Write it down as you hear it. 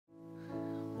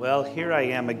Well, here I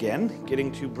am again,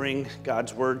 getting to bring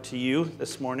God's word to you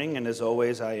this morning, and as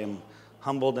always, I am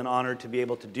humbled and honored to be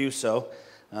able to do so.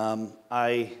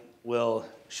 I will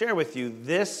share with you,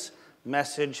 this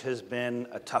message has been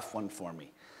a tough one for me.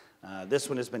 This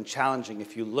one has been challenging.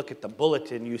 If you look at the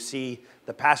bulletin, you see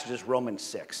the passage is Romans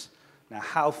 6. Now,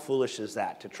 how foolish is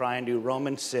that, to try and do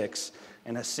Romans 6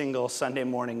 in a single Sunday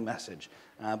morning message?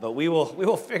 But we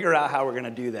will figure out how we're going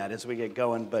to do that as we get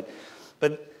going. But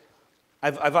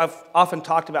I've often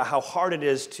talked about how hard it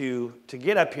is to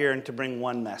get up here and to bring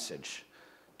one message,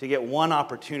 to get one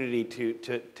opportunity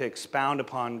to expound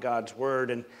upon God's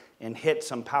word and hit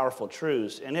some powerful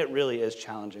truths, and it really is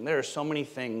challenging. There are so many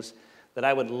things that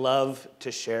I would love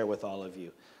to share with all of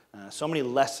you. So many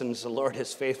lessons the Lord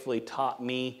has faithfully taught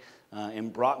me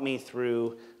and brought me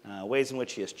through, ways in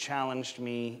which He has challenged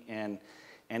me, and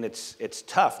it's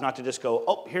tough not to just go,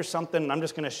 oh, here's something, I'm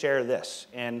just going to share this.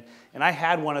 And I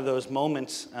had one of those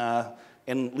moments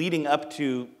in leading up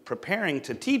to preparing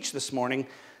to teach this morning.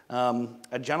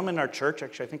 A gentleman in our church,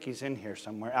 actually I think he's in here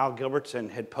somewhere, Al Gilbertson,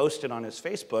 had posted on his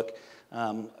Facebook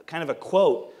kind of a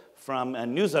quote from a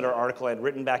newsletter article I had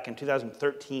written back in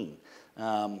 2013.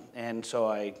 And so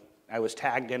I was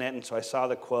tagged in it, and so I saw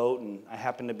the quote, and I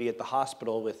happened to be at the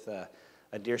hospital with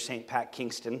a dear St. Pat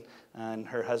Kingston and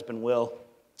her husband Will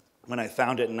when I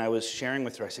found it, and I was sharing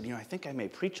with her. I said, I think I may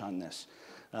preach on this,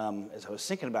 as I was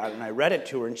thinking about it, and I read it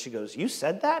to her, and she goes, you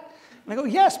said that? And I go,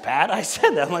 yes, Pat, I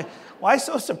said that. I'm like, why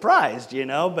so surprised,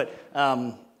 But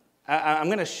I'm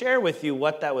going to share with you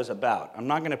what that was about. I'm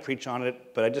not going to preach on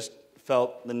it, but I just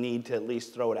felt the need to at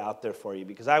least throw it out there for you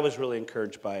because I was really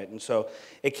encouraged by it. And so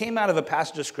it came out of a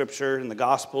passage of Scripture in the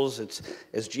Gospels. It's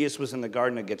as Jesus was in the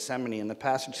Garden of Gethsemane, and the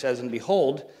passage says, and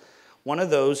behold, one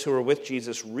of those who were with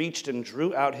Jesus reached and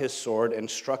drew out his sword and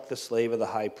struck the slave of the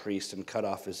high priest and cut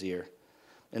off his ear.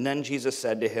 And then Jesus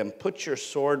said to him, put your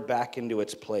sword back into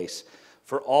its place,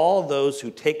 for all those who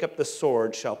take up the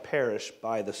sword shall perish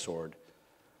by the sword.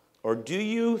 Or do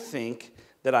you think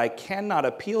that I cannot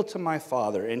appeal to my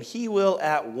Father, and He will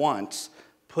at once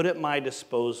put at my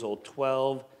disposal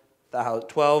 12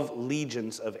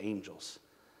 legions of angels?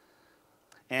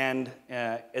 And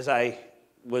as I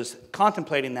was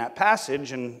contemplating that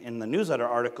passage in the newsletter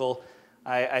article,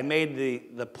 I made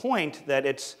the point that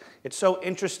it's so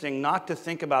interesting not to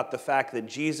think about the fact that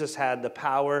Jesus had the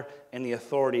power and the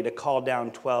authority to call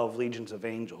down 12 legions of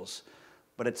angels,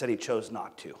 but it said He chose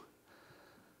not to.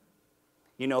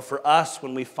 For us,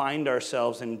 when we find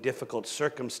ourselves in difficult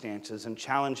circumstances and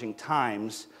challenging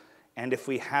times, and if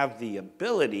we have the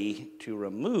ability to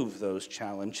remove those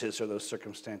challenges or those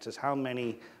circumstances, how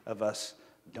many of us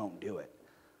don't do it?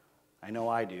 I know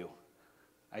I do.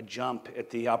 I jump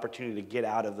at the opportunity to get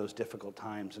out of those difficult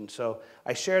times. And so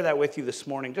I share that with you this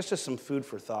morning, just as some food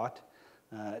for thought,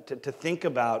 to think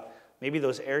about maybe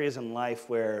those areas in life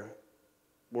where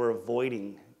we're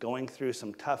avoiding going through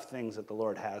some tough things that the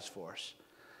Lord has for us.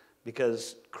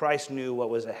 Because Christ knew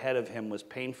what was ahead of Him was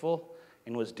painful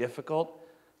and was difficult,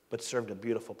 but served a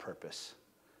beautiful purpose.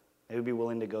 They would be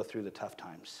willing to go through the tough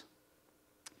times.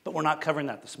 But we're not covering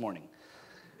that this morning.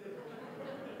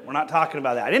 We're not talking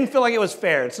about that. I didn't feel like it was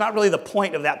fair. It's not really the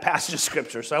point of that passage of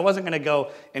Scripture, so I wasn't going to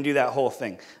go and do that whole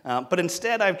thing. But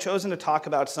instead, I've chosen to talk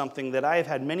about something that I have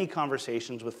had many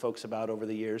conversations with folks about over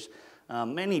the years,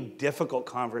 many difficult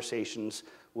conversations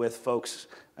with folks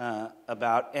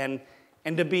about. And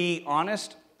to be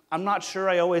honest, I'm not sure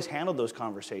I always handled those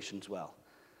conversations well.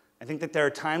 I think that there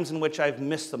are times in which I've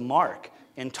missed the mark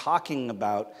in talking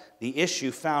about the issue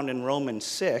found in Romans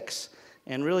 6,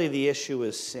 and really the issue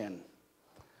is sin.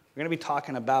 We're going to be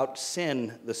talking about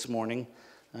sin this morning,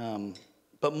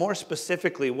 but more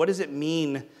specifically, what does it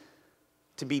mean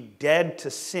to be dead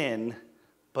to sin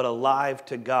but alive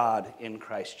to God in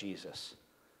Christ Jesus?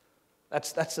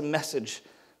 That's the message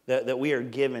that we are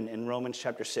given in Romans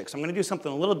chapter 6. I'm going to do something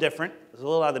a little different. It's a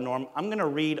little out of the norm. I'm going to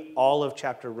read all of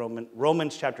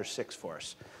Romans chapter 6 for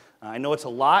us. I know it's a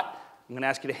lot. I'm going to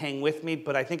ask you to hang with me,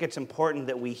 but I think it's important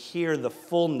that we hear the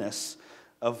fullness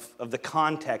of the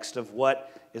context of what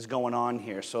is going on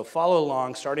here. So follow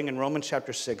along, starting in Romans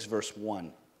chapter 6, verse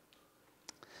 1.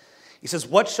 He says,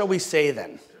 what shall we say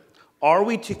then? Are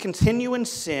we to continue in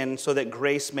sin so that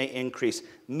grace may increase?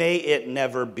 May it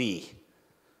never be.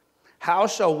 How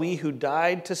shall we who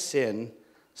died to sin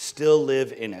still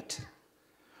live in it?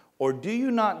 Or do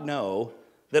you not know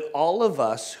that all of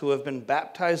us who have been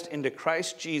baptized into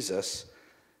Christ Jesus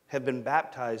have been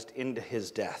baptized into His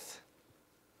death?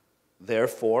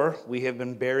 Therefore, we have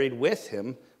been buried with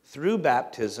Him through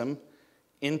baptism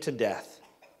into death,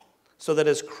 so that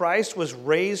as Christ was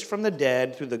raised from the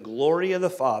dead through the glory of the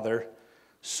Father,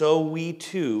 so we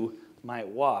too might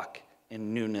walk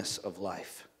in newness of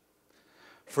life.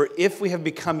 For if we have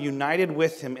become united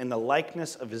with him in the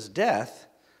likeness of his death,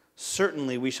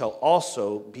 certainly we shall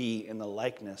also be in the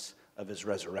likeness of his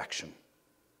resurrection.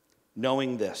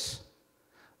 Knowing this,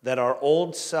 that our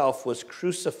old self was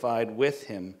crucified with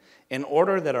him in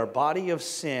order that our body of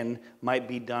sin might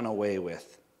be done away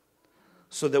with,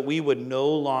 so that we would no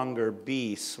longer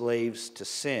be slaves to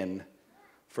sin,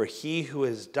 for he who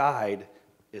has died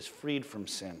is freed from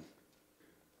sin.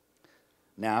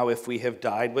 Now, if we have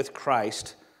died with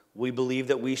Christ, we believe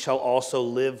that we shall also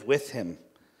live with him,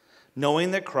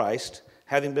 knowing that Christ,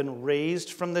 having been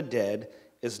raised from the dead,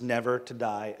 is never to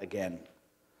die again.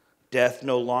 Death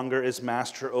no longer is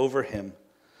master over him.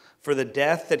 For the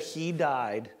death that he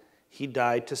died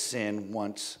to sin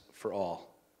once for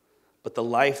all. But the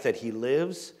life that he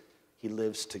lives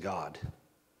to God.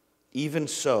 Even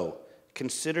so,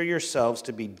 consider yourselves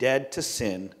to be dead to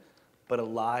sin, but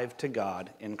alive to God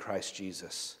in Christ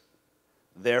Jesus.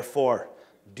 Therefore,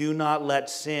 do not let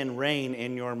sin reign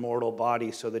in your mortal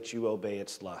body so that you obey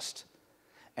its lust.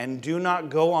 And do not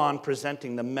go on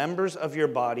presenting the members of your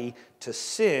body to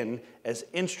sin as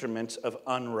instruments of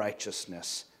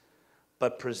unrighteousness,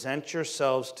 but present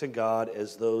yourselves to God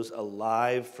as those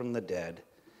alive from the dead,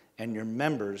 and your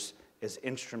members as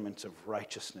instruments of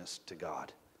righteousness to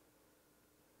God.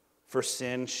 For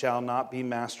sin shall not be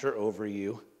master over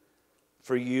you,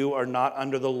 for you are not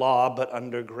under the law, but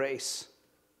under grace.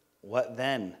 What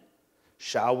then?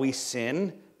 Shall we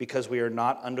sin because we are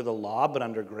not under the law, but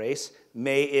under grace?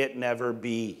 May it never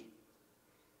be.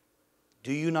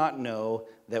 Do you not know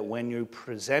that when you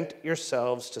present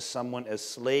yourselves to someone as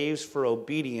slaves for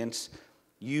obedience,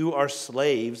 you are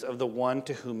slaves of the one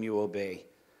to whom you obey,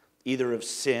 either of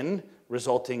sin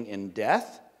resulting in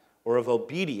death or of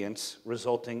obedience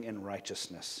resulting in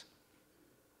righteousness?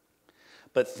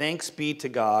 But thanks be to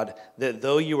God that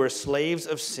though you were slaves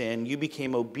of sin, you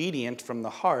became obedient from the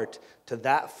heart to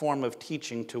that form of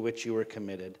teaching to which you were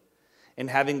committed. And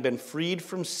having been freed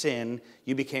from sin,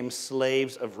 you became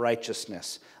slaves of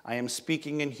righteousness. I am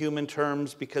speaking in human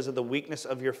terms because of the weakness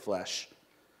of your flesh.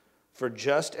 For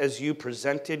just as you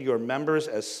presented your members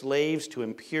as slaves to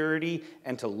impurity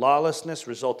and to lawlessness,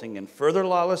 resulting in further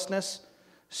lawlessness,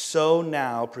 so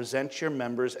now present your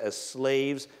members as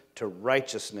slaves to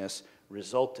righteousness,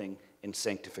 resulting in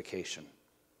sanctification.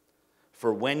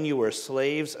 For when you were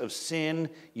slaves of sin,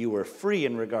 you were free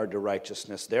in regard to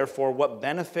righteousness. Therefore, what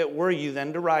benefit were you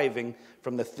then deriving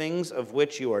from the things of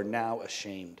which you are now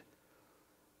ashamed?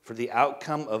 For the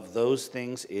outcome of those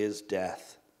things is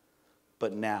death.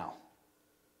 But now,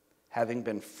 having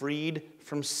been freed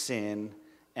from sin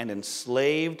and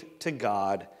enslaved to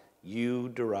God, you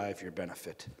derive your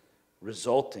benefit,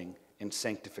 resulting in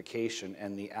sanctification,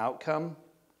 and the outcome,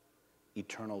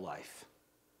 eternal life.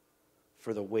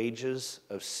 For the wages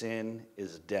of sin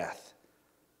is death,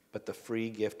 but the free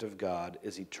gift of God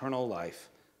is eternal life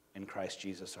in Christ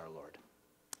Jesus our Lord.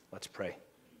 Let's pray.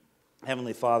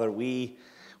 Heavenly Father, we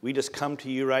just come to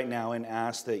you right now and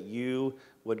ask that you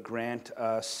would grant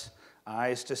us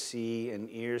eyes to see and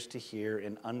ears to hear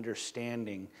and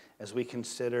understanding as we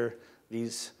consider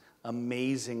these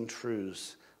amazing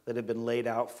truths that have been laid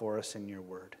out for us in your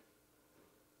word.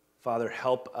 Father,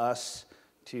 help us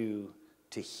to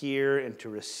hear and to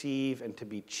receive and to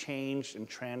be changed and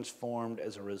transformed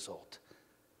as a result.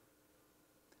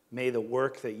 May the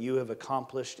work that you have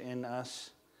accomplished in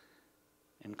us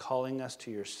in calling us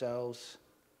to yourselves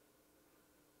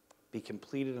be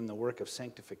completed in the work of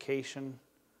sanctification,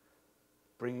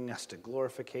 bringing us to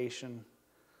glorification.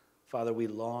 Father, we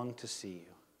long to see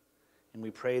you, and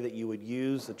we pray that you would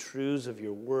use the truths of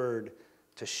your word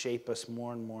to shape us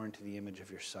more and more into the image of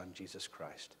your Son, Jesus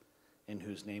Christ, in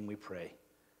whose name we pray.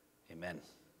 Amen.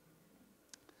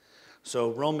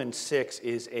 So Romans 6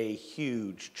 is a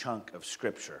huge chunk of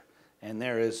Scripture, and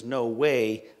there is no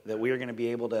way that we are going to be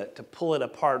able to pull it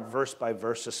apart verse by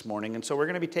verse this morning. And so we're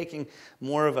going to be taking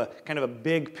more of a kind of a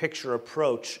big picture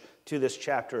approach to this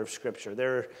chapter of Scripture.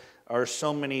 There are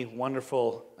so many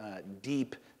wonderful,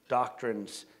 deep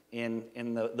doctrines in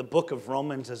the book of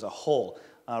Romans as a whole.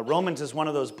 Romans is one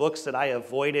of those books that I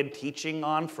avoided teaching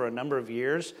on for a number of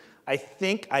years. I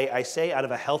think I say out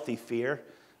of a healthy fear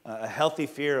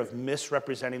of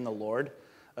misrepresenting the Lord,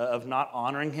 of not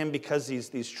honoring him, because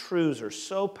these truths are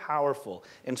so powerful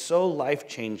and so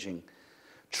life-changing.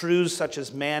 Truths such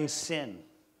as man's sin,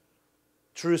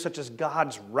 truths such as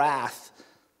God's wrath,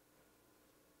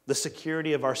 the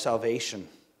security of our salvation,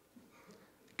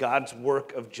 God's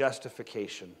work of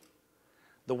justification,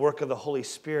 the work of the Holy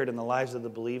Spirit in the lives of the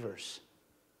believers,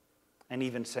 and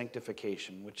even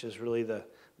sanctification, which is really the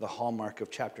the hallmark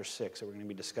of chapter 6 that we're going to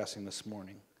be discussing this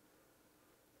morning.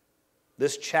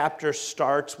 This chapter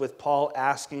starts with Paul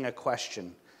asking a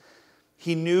question.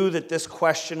 He knew that this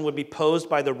question would be posed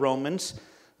by the Romans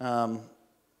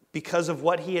because of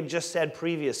what he had just said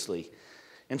previously.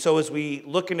 And so as we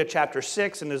look into chapter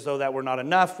 6, and as though that were not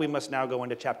enough, we must now go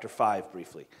into chapter 5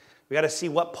 briefly. We got to see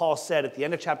what Paul said at the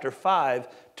end of chapter 5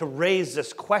 to raise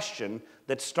this question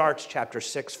that starts chapter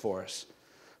 6 for us.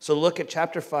 So look at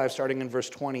chapter 5, starting in verse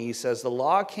 20. He says, "The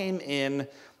law came in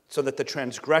so that the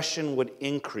transgression would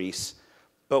increase,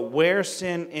 but where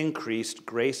sin increased,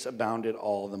 grace abounded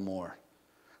all the more.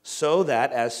 So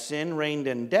that as sin reigned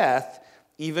in death,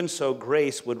 even so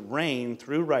grace would reign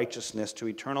through righteousness to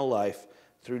eternal life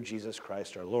through Jesus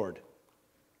Christ our Lord."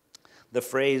 The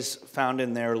phrase found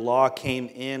in there, "law came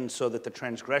in so that the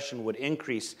transgression would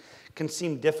increase," can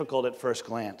seem difficult at first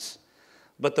glance.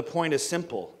 But the point is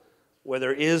simple. Where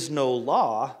there is no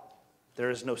law,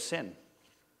 there is no sin.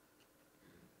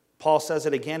 Paul says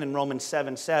it again in Romans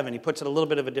 7:7. He puts it a little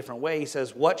bit of a different way. He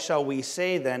says, "What shall we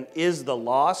say then? Is the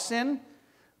law sin?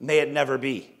 May it never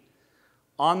be.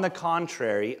 On the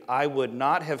contrary, I would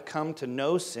not have come to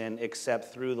know sin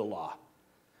except through the law.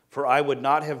 For I would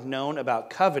not have known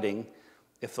about coveting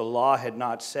if the law had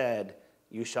not said,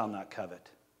 'You shall not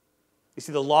covet.'" You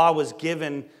see, the law was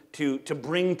given to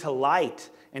bring to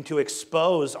light and to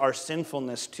expose our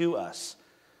sinfulness to us.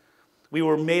 We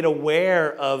were made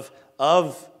aware of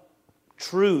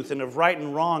truth and of right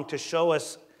and wrong to show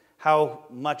us how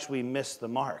much we miss the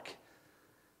mark,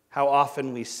 how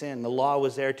often we sin. The law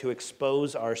was there to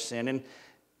expose our sin.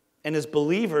 And as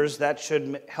believers, that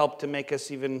should help to make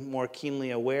us even more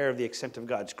keenly aware of the extent of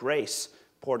God's grace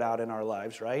poured out in our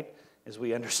lives, right? As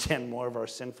we understand more of our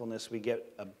sinfulness, we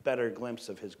get a better glimpse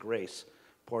of His grace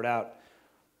poured out.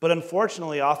 But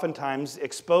unfortunately, oftentimes,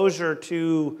 exposure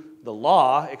to the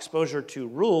law, exposure to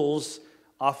rules,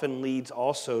 often leads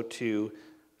also to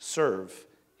serve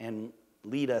and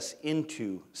lead us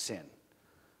into sin.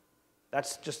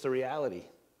 That's just the reality.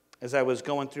 As I was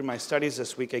going through my studies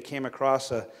this week, I came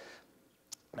across a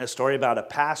story about a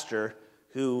pastor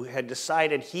who had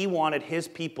decided he wanted his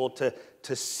people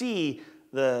to see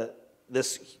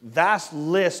this vast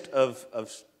list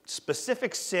of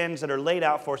specific sins that are laid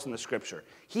out for us in the Scripture.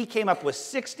 He came up with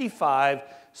 65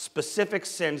 specific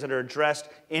sins that are addressed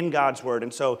in God's Word.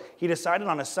 And so he decided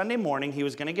on a Sunday morning he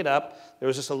was going to get up. There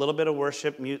was just a little bit of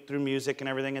worship through music and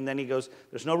everything. And then he goes,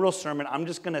 "There's no real sermon. I'm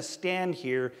just going to stand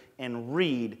here and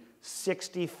read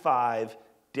 65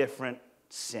 different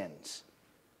sins."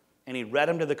 And he read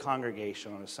them to the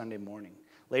congregation on a Sunday morning.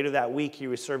 Later that week, he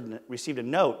received a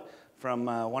note from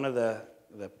one of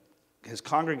his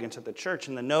congregants at the church.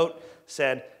 And the note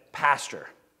said, "Pastor,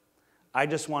 I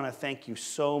just want to thank you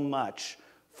so much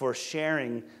for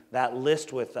sharing that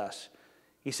list with us."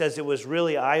 He says it was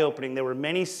really eye-opening. There were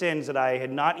many sins that I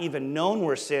had not even known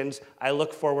were sins. I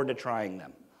look forward to trying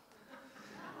them.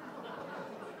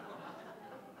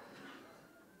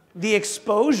 The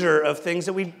exposure of things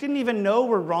that we didn't even know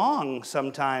were wrong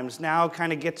sometimes now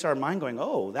kind of gets our mind going,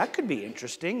 "Oh, that could be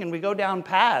interesting," and we go down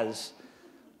paths.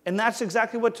 And that's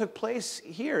exactly what took place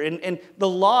here. And the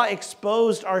law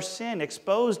exposed our sin,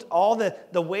 exposed all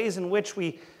the ways in which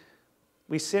we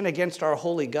sin against our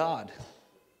holy God.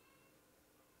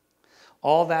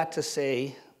 All that to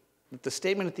say that the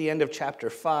statement at the end of chapter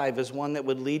 5 is one that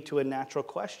would lead to a natural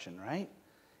question, right?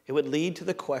 It would lead to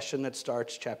the question that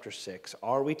starts chapter 6.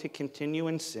 Are we to continue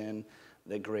in sin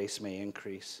that grace may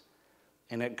increase?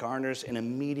 And it garners an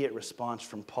immediate response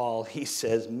from Paul. He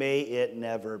says, "May it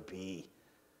never be.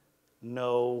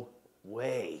 No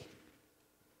way."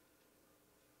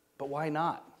 But why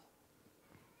not?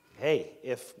 Hey,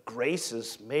 if grace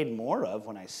is made more of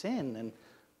when I sin, then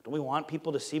don't we want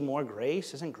people to see more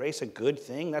grace? Isn't grace a good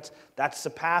thing? That's the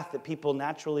path that people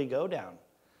naturally go down.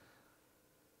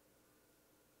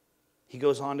 He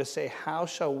goes on to say, "How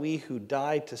shall we who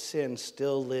died to sin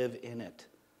still live in it?"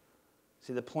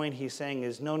 See, the point he's saying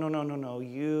is, no.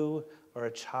 You are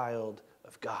a child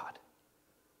of God.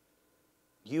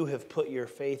 You have put your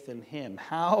faith in Him.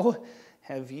 How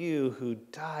have you who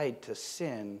died to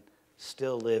sin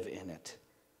still live in it?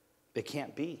 It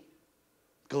can't be.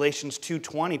 Galatians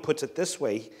 2:20 puts it this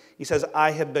way. He says,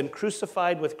 "I have been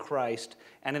crucified with Christ,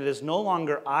 and it is no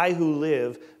longer I who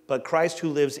live, but Christ who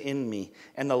lives in me.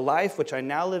 And the life which I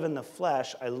now live in the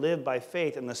flesh, I live by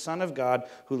faith in the Son of God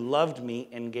who loved me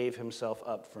and gave Himself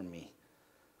up for me."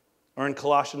 Or in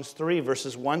Colossians 3,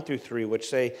 verses 1 through 3, which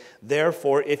say,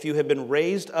 "Therefore, if you have been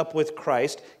raised up with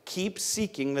Christ, keep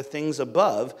seeking the things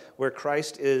above, where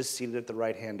Christ is seated at the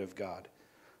right hand of God.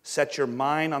 Set your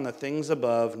mind on the things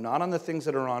above, not on the things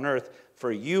that are on earth,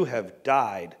 for you have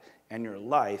died, and your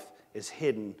life is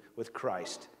hidden with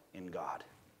Christ in God.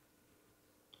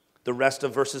 The rest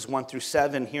of verses 1 through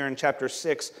 7 here in chapter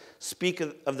 6 speak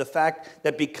of the fact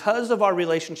that because of our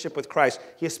relationship with Christ,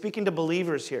 he is speaking to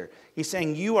believers here. He's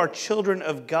saying, you are children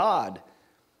of God.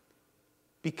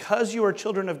 Because you are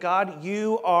children of God,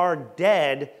 you are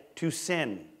dead to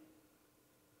sin.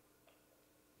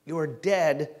 You are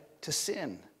dead to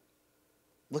sin.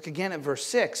 Look again at verse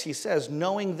 6. He says,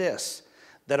 knowing this,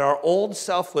 that our old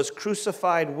self was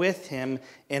crucified with him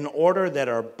in order that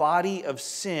our body of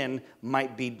sin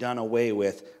might be done away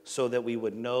with, so that we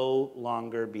would no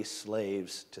longer be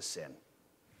slaves to sin.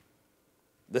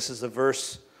 This is the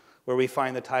verse where we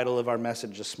find the title of our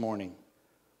message this morning.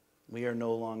 We are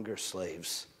no longer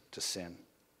slaves to sin.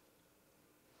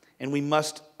 And we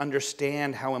must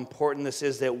understand how important this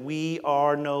is, that we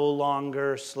are no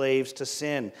longer slaves to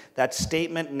sin. That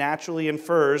statement naturally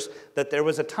infers that there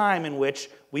was a time in which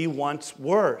we once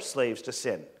were slaves to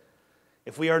sin.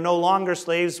 If we are no longer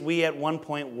slaves, we at one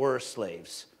point were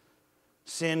slaves.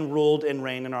 Sin ruled and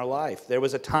reigned in our life. There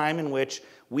was a time in which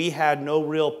we had no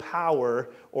real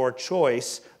power or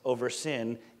choice over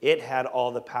sin. It had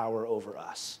all the power over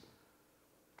us.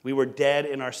 We were dead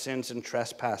in our sins and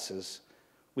trespasses.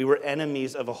 We were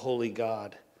enemies of a holy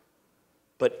God.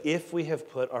 But if we have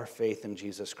put our faith in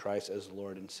Jesus Christ as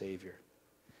Lord and Savior,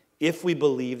 if we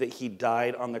believe that he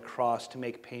died on the cross to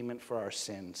make payment for our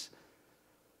sins,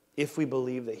 if we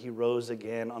believe that he rose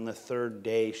again on the third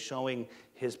day, showing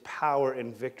his power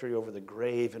and victory over the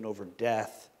grave and over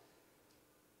death,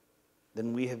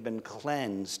 then we have been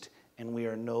cleansed and we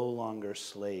are no longer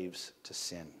slaves to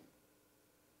sin.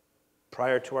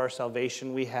 Prior to our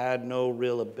salvation, we had no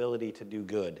real ability to do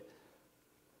good,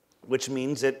 which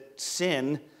means that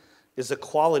sin is a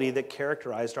quality that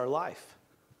characterized our life.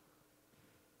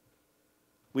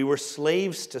 We were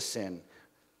slaves to sin.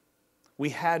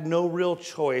 We had no real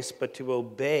choice but to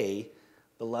obey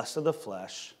the lust of the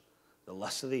flesh, the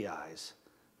lust of the eyes,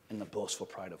 and the boastful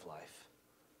pride of life.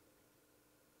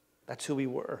 That's who we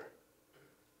were.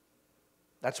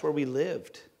 That's where we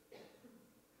lived.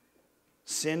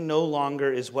 Sin no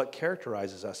longer is what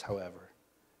characterizes us, however.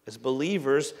 As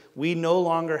believers, we no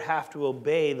longer have to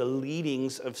obey the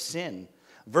leadings of sin.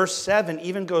 Verse 7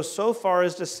 even goes so far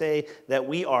as to say that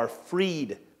we are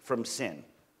freed from sin.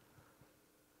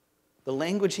 The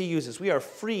language he uses, we are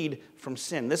freed from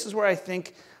sin. This is where I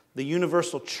think the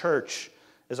universal church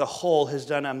as a whole has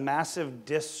done a massive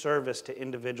disservice to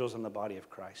individuals in the body of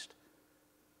Christ.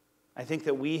 I think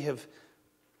that we have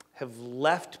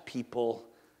left people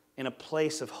in a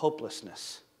place of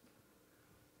hopelessness.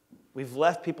 We've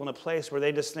left people in a place where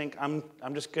they just think, I'm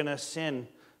just going to sin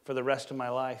for the rest of my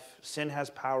life. Sin has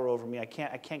power over me. I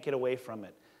can't get away from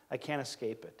it. I can't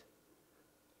escape it.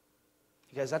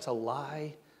 You guys, that's a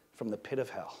lie from the pit of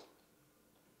hell.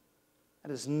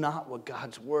 That is not what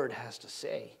God's word has to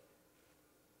say.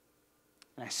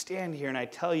 And I stand here and I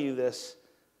tell you this.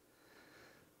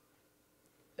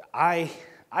 I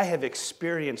have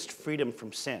experienced freedom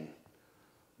from sin.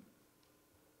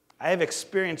 I have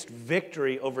experienced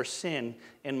victory over sin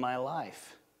in my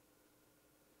life.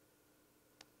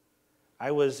 I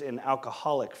was an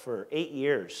alcoholic for 8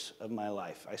 years of my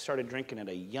life. I started drinking at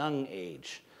a young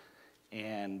age.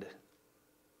 And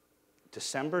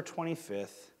December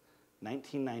 25th,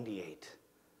 1998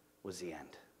 was the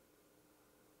end.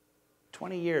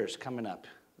 20 years coming up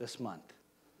this month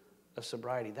of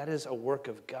sobriety. That is a work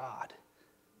of God.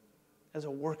 That is a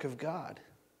work of God.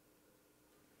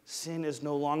 Sin is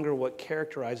no longer what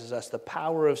characterizes us. The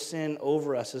power of sin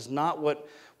over us is not what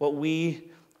we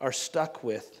are stuck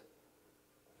with.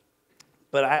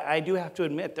 But I do have to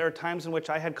admit, there are times in which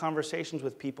I had conversations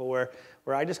with people where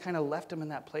I just kind of left them in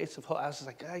that place of, I was just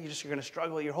like, you're going to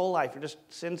struggle your whole life.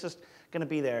 Sin's just going to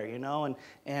be there, you know?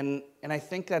 And I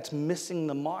think that's missing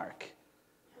the mark.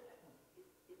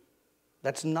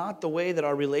 That's not the way that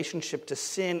our relationship to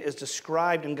sin is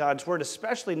described in God's word,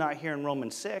 especially not here in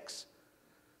Romans 6.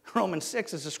 Romans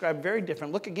 6 is described very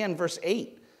different. Look again, verse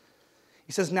 8.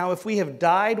 He says, now if we have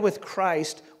died with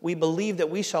Christ, we believe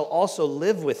that we shall also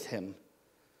live with him,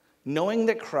 knowing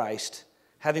that Christ,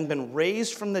 having been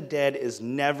raised from the dead, is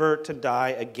never to die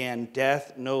again.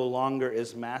 Death no longer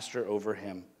is master over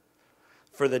him.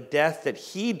 For the death that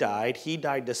he died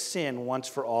to sin once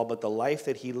for all, but the life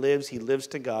that he lives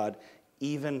to God.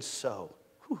 Even so,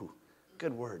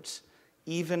 good words,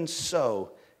 even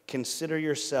so, consider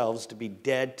yourselves to be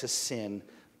dead to sin,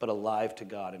 but alive to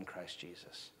God in Christ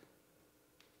Jesus.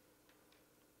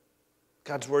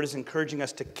 God's word is encouraging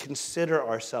us to consider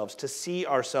ourselves, to see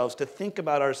ourselves, to think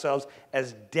about ourselves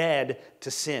as dead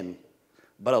to sin,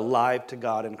 but alive to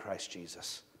God in Christ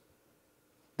Jesus.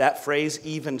 That phrase,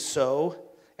 even so,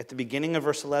 at the beginning of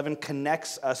verse 11,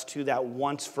 connects us to that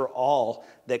once for all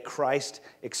that Christ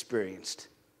experienced.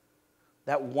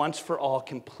 That once for all,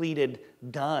 completed,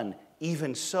 done.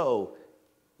 Even so,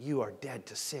 you are dead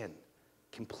to sin.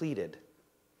 Completed,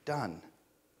 done.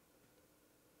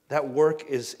 That work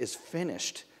is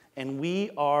finished, and we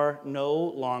are no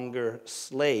longer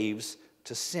slaves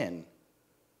to sin,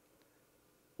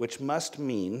 which must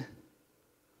mean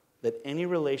that any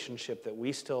relationship that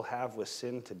we still have with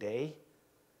sin today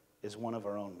is one of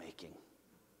our own making.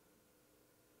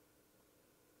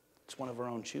 It's one of our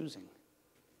own choosing.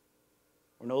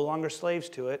 We're no longer slaves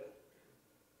to it.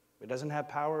 It doesn't have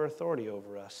power or authority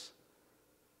over us,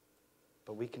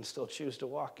 but we can still choose to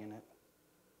walk in it.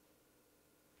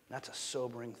 That's a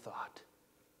sobering thought.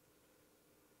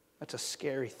 That's a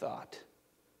scary thought.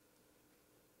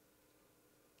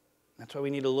 That's why we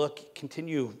need to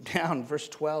continue down, verse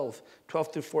 12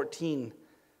 through 14.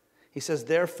 He says,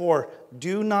 therefore,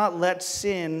 do not let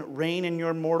sin reign in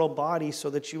your mortal body so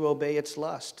that you obey its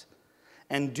lust.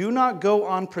 And do not go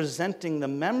on presenting the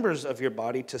members of your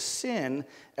body to sin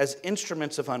as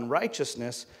instruments of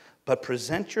unrighteousness, but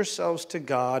present yourselves to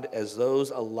God as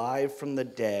those alive from the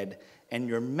dead, and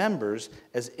your members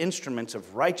as instruments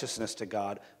of righteousness to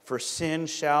God. For sin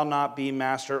shall not be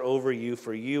master over you,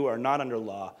 for you are not under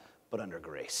law, but under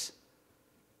grace.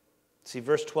 See,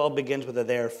 verse 12 begins with a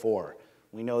therefore.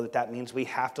 We know that means we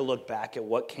have to look back at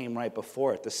what came right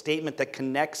before it. The statement that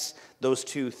connects those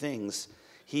two things.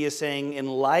 He is saying, in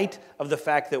light of the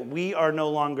fact that we are no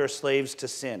longer slaves to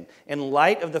sin, in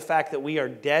light of the fact that we are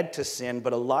dead to sin,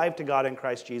 but alive to God in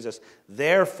Christ Jesus,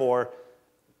 therefore,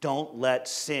 don't let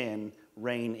sin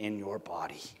reign in your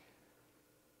body.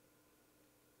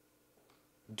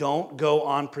 Don't go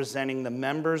on presenting the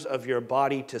members of your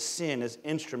body to sin as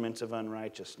instruments of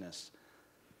unrighteousness.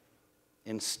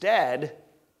 Instead,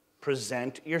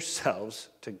 present yourselves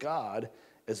to God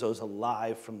as those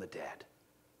alive from the dead.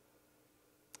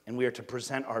 And we are to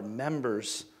present our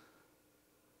members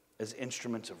as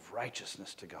instruments of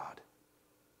righteousness to God.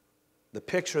 The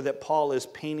picture that Paul is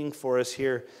painting for us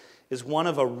here is one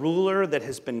of a ruler that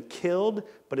has been killed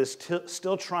but is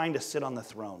still trying to sit on the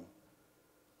throne.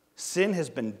 Sin has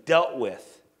been dealt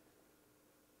with.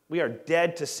 We are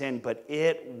dead to sin, but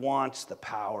it wants the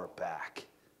power back.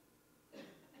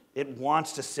 It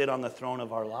wants to sit on the throne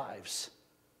of our lives.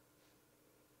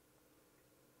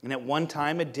 And at one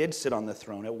time it did sit on the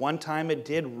throne. At one time it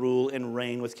did rule and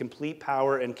reign with complete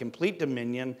power and complete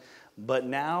dominion. But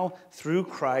now, through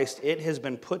Christ, it has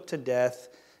been put to death,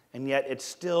 and yet it's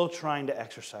still trying to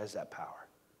exercise that power.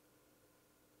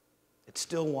 It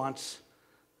still wants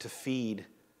to feed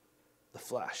the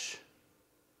flesh.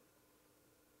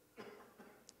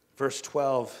 Verse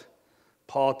 12,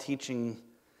 Paul teaching,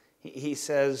 he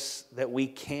says that we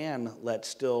can let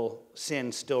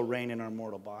sin still reign in our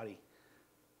mortal body.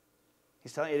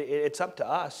 He's telling you, it's up to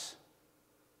us.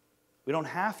 We don't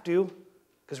have to,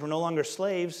 because we're no longer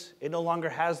slaves. It no longer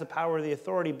has the power or the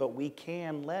authority, but we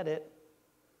can let it.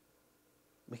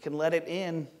 We can let it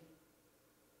in.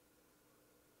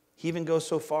 He even goes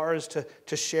so far as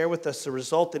to share with us the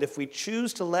result that if we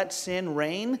choose to let sin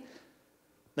reign,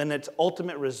 then its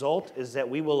ultimate result is that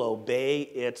we will obey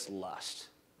its lust.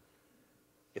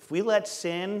 If we let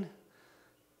sin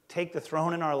take the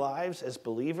throne in our lives as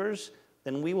believers,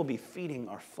 then we will be feeding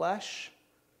our flesh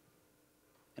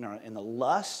in the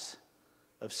lust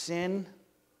of sin.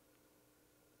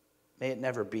 May it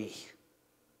never be.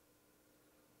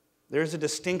 There's a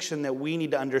distinction that we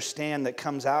need to understand that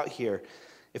comes out here.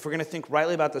 If we're going to think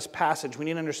rightly about this passage, we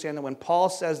need to understand that when Paul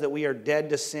says that we are dead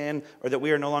to sin or that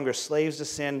we are no longer slaves to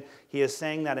sin, he is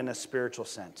saying that in a spiritual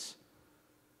sense.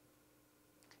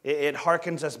 It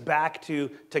harkens us back to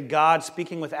God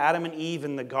speaking with Adam and Eve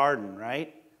in the garden,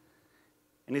 right?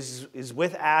 And he's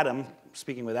with Adam,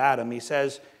 speaking with Adam. He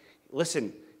says,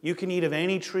 listen, you can eat of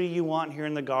any tree you want here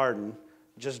in the garden.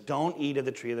 Just don't eat of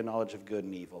the tree of the knowledge of good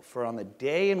and evil. For on the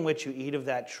day in which you eat of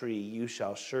that tree, you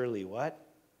shall surely what?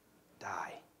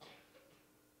 Die.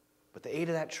 But they ate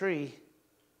of that tree,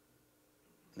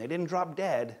 and they didn't drop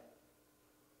dead.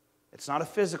 It's not a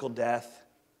physical death.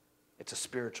 It's a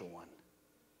spiritual one.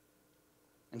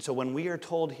 And so when we are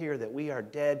told here that we are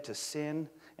dead to sin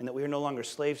and that we are no longer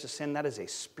slaves to sin, that is a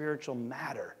spiritual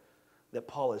matter that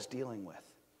Paul is dealing with.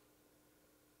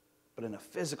 But in a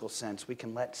physical sense, we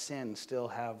can let sin still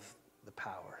have the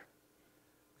power.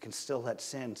 We can still let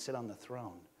sin sit on the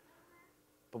throne.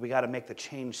 But we got to make the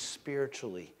change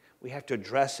spiritually. we have to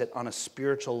address it on a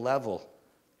spiritual level.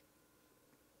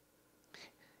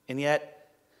 And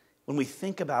yet, when we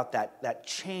think about that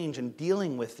change and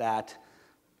dealing with that,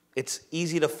 it's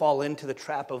easy to fall into the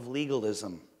trap of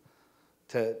legalism,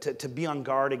 to be on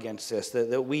guard against this,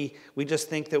 that we just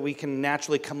think that we can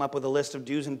naturally come up with a list of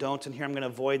do's and don'ts, and here I'm going to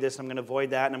avoid this, I'm going to avoid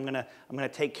that, and I'm going to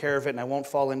take care of it, and I won't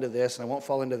fall into this, and I won't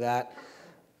fall into that.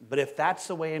 But if that's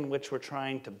the way in which we're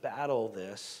trying to battle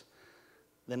this,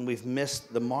 then we've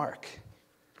missed the mark,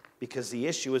 because the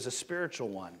issue is a spiritual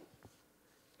one.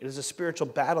 It is a spiritual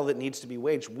battle that needs to be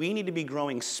waged. We need to be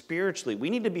growing spiritually. We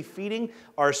need to be feeding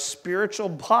our spiritual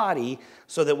body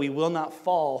so that we will not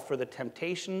fall for the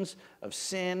temptations of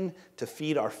sin to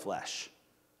feed our flesh.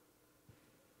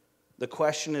 The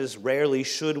question is rarely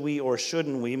should we or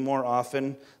shouldn't we. More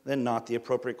often than not, the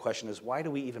appropriate question is why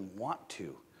do we even want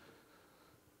to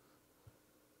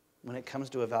when it comes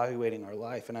to evaluating our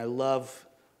life. And I love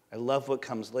what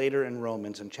comes later in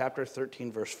Romans in chapter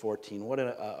 13, verse 14. What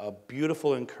a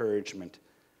beautiful encouragement.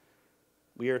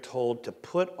 We are told to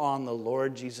put on the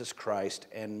Lord Jesus Christ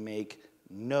and make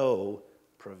no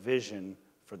provision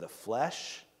for the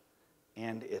flesh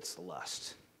and its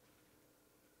lust.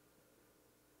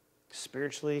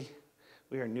 Spiritually,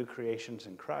 we are new creations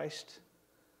in Christ.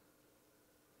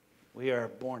 We are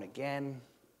born again,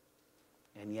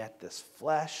 and yet this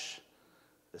flesh,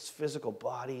 this physical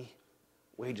body,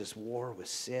 wages war with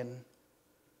sin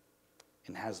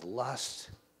and has lust.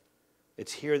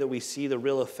 It's here that we see the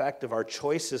real effect of our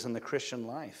choices in the Christian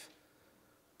life.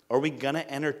 Are we going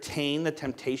to entertain the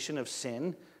temptation of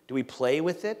sin? Do we play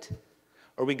with it?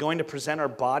 Are we going to present our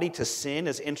body to sin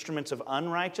as instruments of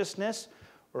unrighteousness?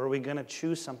 Or are we going to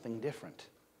choose something different?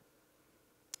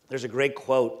 There's a great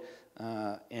quote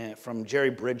from Jerry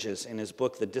Bridges in his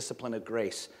book, The Discipline of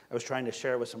Grace. I was trying to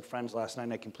share it with some friends last night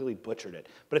and I completely butchered it.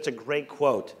 But it's a great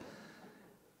quote.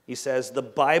 He says, "The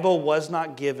Bible was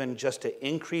not given just to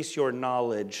increase your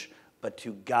knowledge, but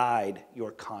to guide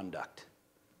your conduct."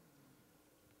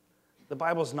 The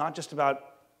Bible is not just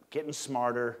about getting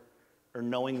smarter or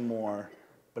knowing more,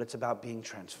 but it's about being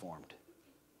transformed.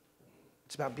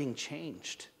 It's about being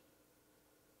changed.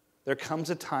 There comes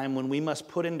a time when we must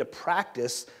put into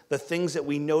practice the things that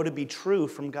we know to be true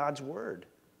from God's Word.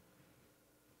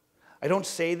 I don't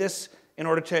say this in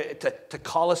order to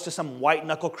call us to some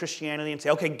white-knuckle Christianity and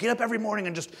say, okay, get up every morning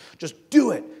and just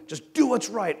do it. Just do what's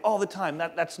right all the time.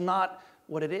 That's not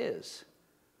what it is.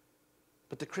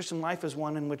 But the Christian life is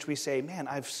one in which we say, man,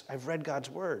 I've read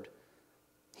God's Word.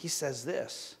 He says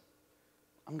this.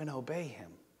 I'm going to obey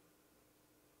Him.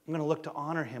 I'm going to look to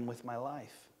honor Him with my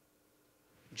life.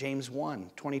 James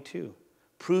 1:22.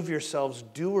 Prove yourselves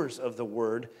doers of the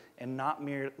word and not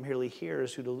merely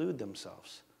hearers who delude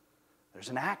themselves. There's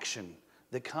an action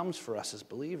that comes for us as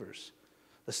believers.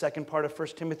 The second part of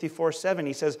 1 Timothy 4:7,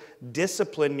 he says,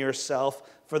 discipline yourself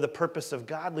for the purpose of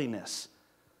godliness.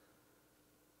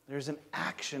 There's an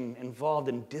action involved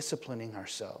in disciplining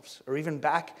ourselves. Or even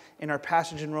back in our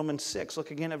passage in Romans 6,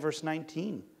 look again at verse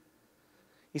 19.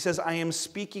 He says, I am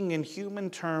speaking in human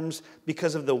terms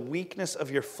because of the weakness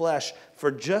of your flesh.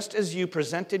 For just as you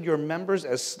presented your members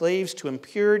as slaves to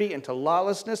impurity and to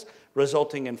lawlessness,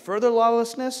 resulting in further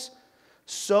lawlessness,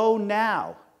 so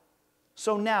now,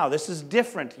 this is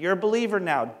different. You're a believer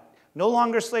now. No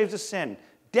longer slaves to sin,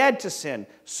 dead to sin.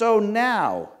 So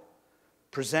now,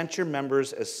 present your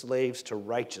members as slaves to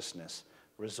righteousness,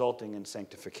 resulting in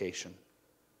sanctification.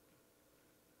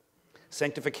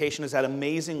 Sanctification is that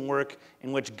amazing work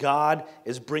in which God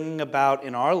is bringing about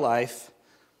in our life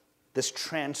this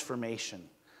transformation,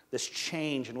 this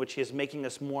change in which He is making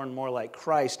us more and more like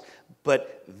Christ.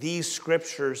 But these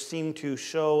scriptures seem to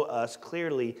show us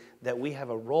clearly that we have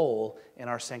a role in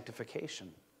our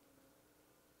sanctification.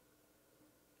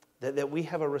 That we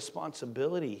have a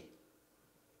responsibility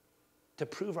to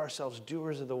prove ourselves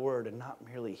doers of the word and not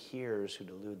merely hearers who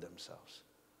delude themselves.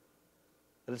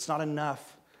 That it's not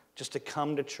enough just to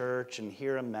come to church and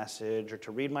hear a message or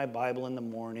to read my Bible in the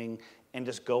morning and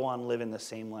just go on living the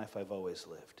same life I've always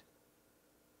lived.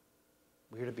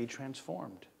 We are to be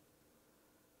transformed.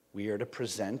 We are to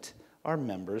present our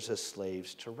members as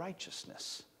slaves to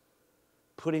righteousness,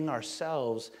 putting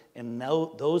ourselves in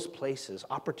those places,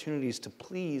 opportunities to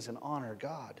please and honor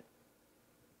God.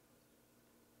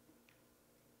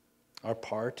 Our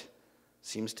part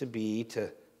seems to be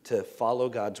to follow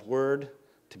God's word,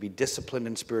 to be disciplined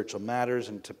in spiritual matters,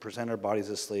 and to present our bodies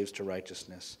as slaves to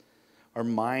righteousness. Our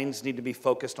minds need to be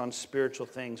focused on spiritual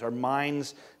things. Our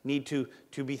minds need to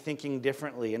be thinking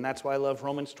differently, and that's why I love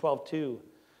Romans 12:2.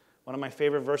 One of my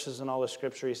favorite verses in all of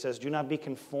Scripture. He says, do not be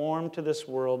conformed to this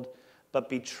world, but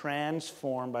be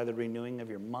transformed by the renewing of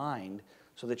your mind,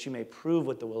 so that you may prove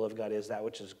what the will of God is, that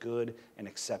which is good and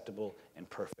acceptable and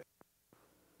perfect.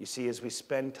 You see, as we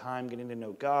spend time getting to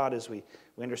know God, as we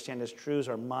understand His truths,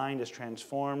 our mind is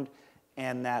transformed,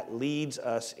 and that leads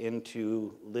us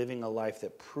into living a life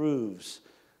that proves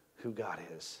who God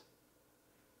is.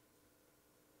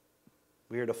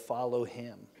 We are to follow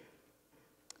Him.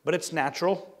 But it's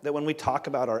natural that when we talk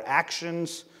about our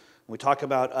actions, when we talk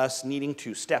about us needing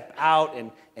to step out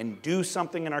and do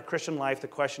something in our Christian life, the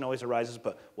question always arises,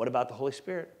 but what about the Holy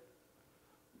Spirit?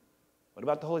 What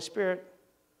about the Holy Spirit?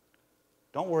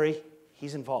 Don't worry,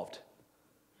 He's involved,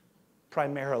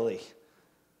 primarily.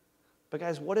 But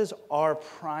guys, what is our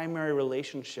primary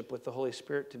relationship with the Holy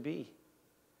Spirit to be?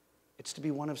 It's to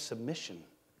be one of submission.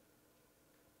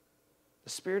 The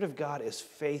Spirit of God is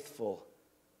faithful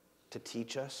to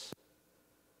teach us,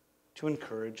 to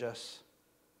encourage us,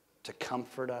 to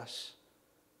comfort us,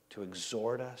 to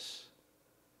exhort us,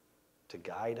 to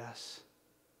guide us.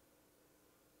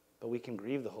 But we can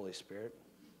grieve the Holy Spirit.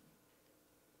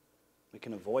 We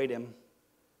can avoid Him.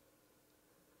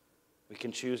 We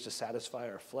can choose to satisfy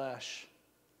our flesh.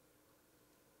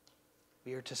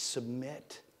 We are to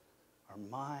submit our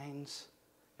minds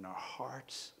and our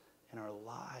hearts and our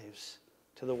lives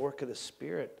to the work of the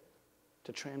Spirit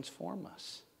to transform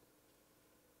us.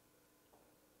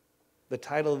 The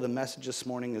title of the message this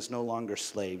morning is No Longer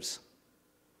Slaves.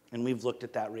 And we've looked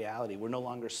at that reality. We're no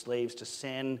longer slaves to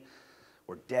sin.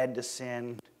 We're dead to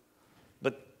sin.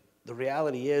 But the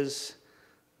reality is,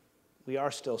 we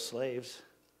are still slaves.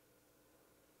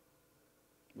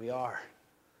 We are.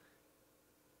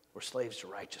 We're slaves to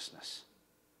righteousness.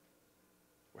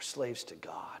 We're slaves to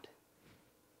God.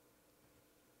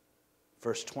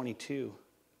 Verse 22,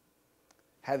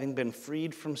 having been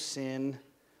freed from sin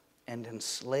and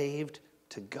enslaved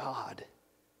to God,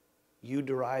 you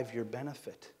derive your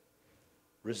benefit,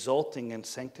 resulting in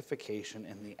sanctification,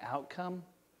 and the outcome,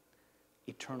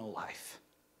 eternal life.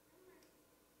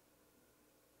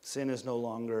 Sin is no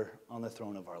longer on the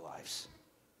throne of our lives.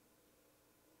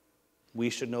 We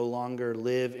should no longer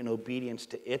live in obedience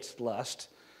to its lust,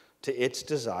 to its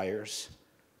desires.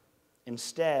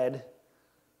 Instead,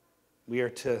 we are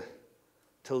to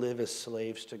live as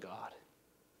slaves to God,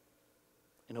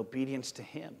 in obedience to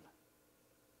Him,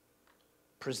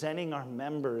 presenting our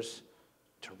members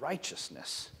to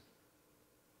righteousness,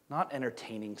 not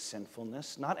entertaining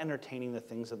sinfulness, not entertaining the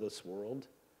things of this world,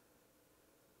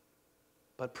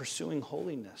 but pursuing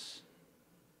holiness,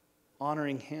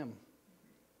 honoring Him.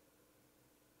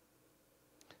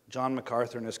 John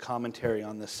MacArthur, in his commentary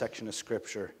on this section of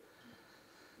Scripture,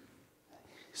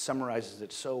 summarizes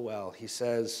it so well. He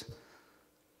says,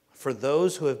 for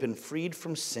those who have been freed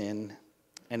from sin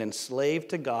and enslaved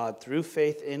to God through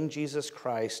faith in Jesus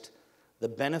Christ, the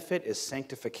benefit is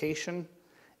sanctification,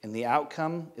 and the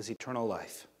outcome is eternal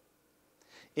life.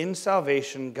 In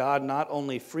salvation, God not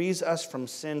only frees us from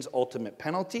sin's ultimate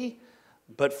penalty,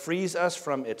 but frees us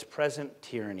from its present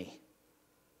tyranny.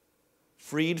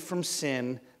 Freed from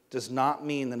sin does not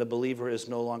mean that a believer is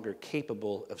no longer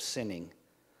capable of sinning,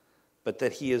 but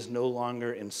that he is no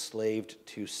longer enslaved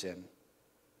to sin,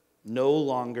 no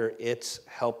longer its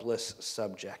helpless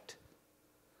subject.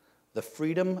 The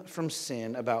freedom from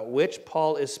sin about which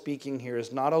Paul is speaking here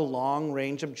is not a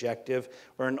long-range objective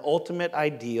or an ultimate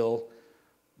ideal,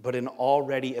 but an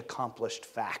already accomplished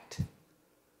fact.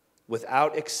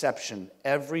 Without exception,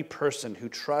 every person who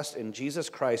trusts in Jesus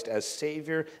Christ as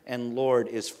Savior and Lord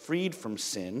is freed from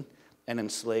sin and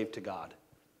enslaved to God.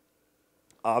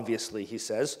 Obviously, he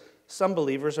says, some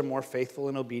believers are more faithful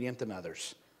and obedient than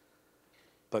others,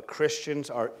 but Christians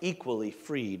are equally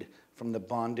freed from the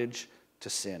bondage to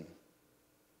sin,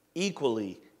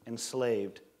 equally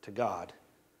enslaved to God,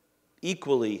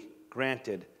 equally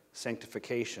granted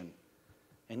sanctification,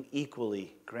 and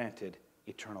equally granted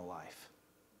eternal life.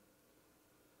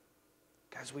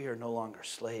 Guys, we are no longer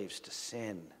slaves to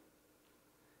sin.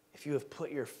 If you have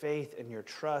put your faith and your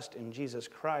trust in Jesus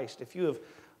Christ, if you have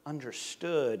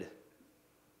understood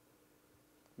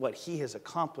what He has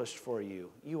accomplished for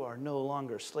you, you are no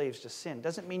longer slaves to sin.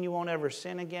 Doesn't mean you won't ever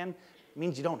sin again. It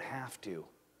means you don't have to.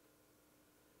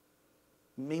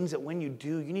 It means that when you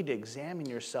do, you need to examine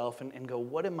yourself and go,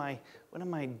 what am I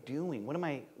doing? What am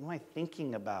I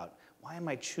thinking about? Why am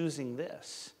I choosing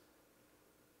this?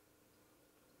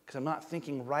 Because I'm not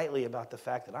thinking rightly about the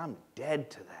fact that I'm dead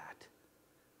to that.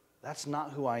 That's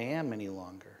not who I am any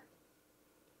longer.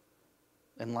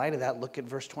 In light of that, look at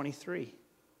verse 23.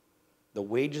 The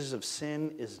wages of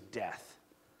sin is death,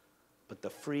 but the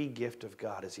free gift of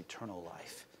God is eternal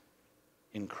life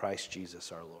in Christ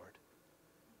Jesus our Lord.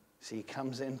 See,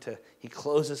 he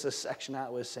closes this section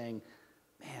out with saying,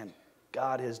 man,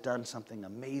 God has done something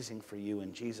amazing for you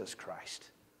in Jesus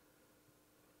Christ.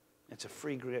 It's a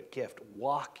free gift.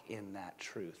 Walk in that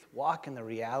truth. Walk in the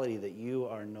reality that you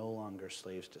are no longer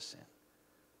slaves to sin.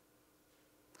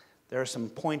 There are some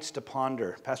points to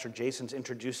ponder. Pastor Jason's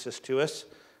introduced this to us.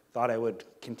 Thought I would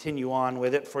continue on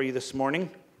with it for you this morning.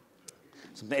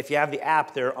 So if you have the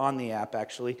app, they're on the app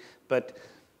actually. But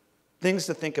things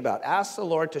to think about. Ask the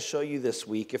Lord to show you this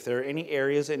week if there are any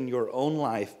areas in your own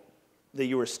life that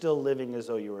you are still living as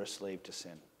though you were a slave to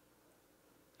sin.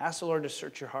 Ask the Lord to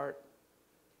search your heart.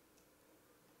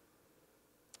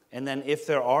 And then if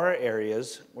there are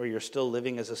areas where you're still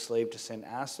living as a slave to sin,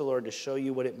 ask the Lord to show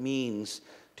you what it means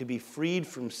to be freed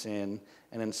from sin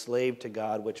and enslaved to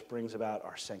God, which brings about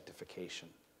our sanctification.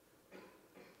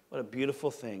 What a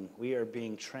beautiful thing. We are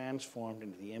being transformed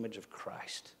into the image of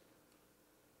Christ.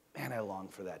 Man, I long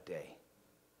for that day.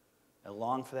 I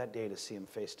long for that day to see him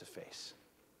face to face.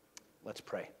 Let's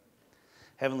pray.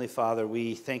 Heavenly Father,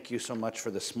 we thank you so much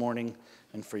for this morning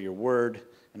and for your word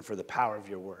and for the power of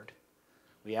your word.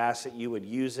 We ask that you would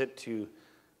use it to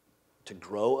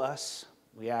grow us.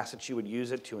 We ask that you would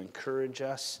use it to encourage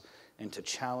us and to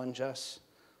challenge us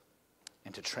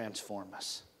and to transform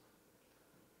us.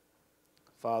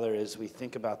 Father, as we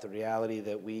think about the reality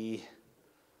that we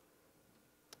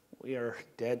are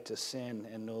dead to sin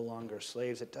and no longer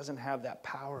slaves, it doesn't have that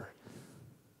power.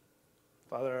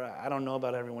 Father, I don't know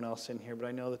about everyone else in here, but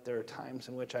I know that there are times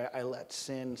in which I let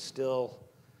sin still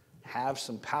have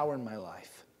some power in my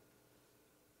life.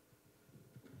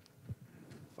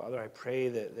 Father, I pray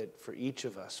that for each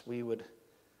of us, we would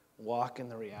walk in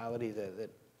the reality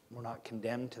that we're not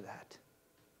condemned to that.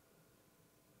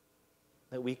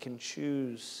 That we can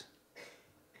choose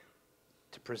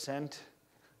to present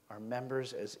our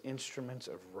members as instruments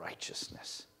of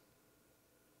righteousness,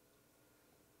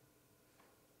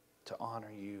 to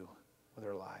honor you with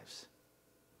our lives,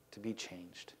 to be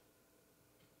changed.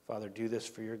 Father, do this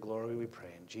for your glory, we pray.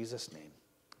 In Jesus' name,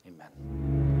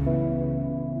 amen.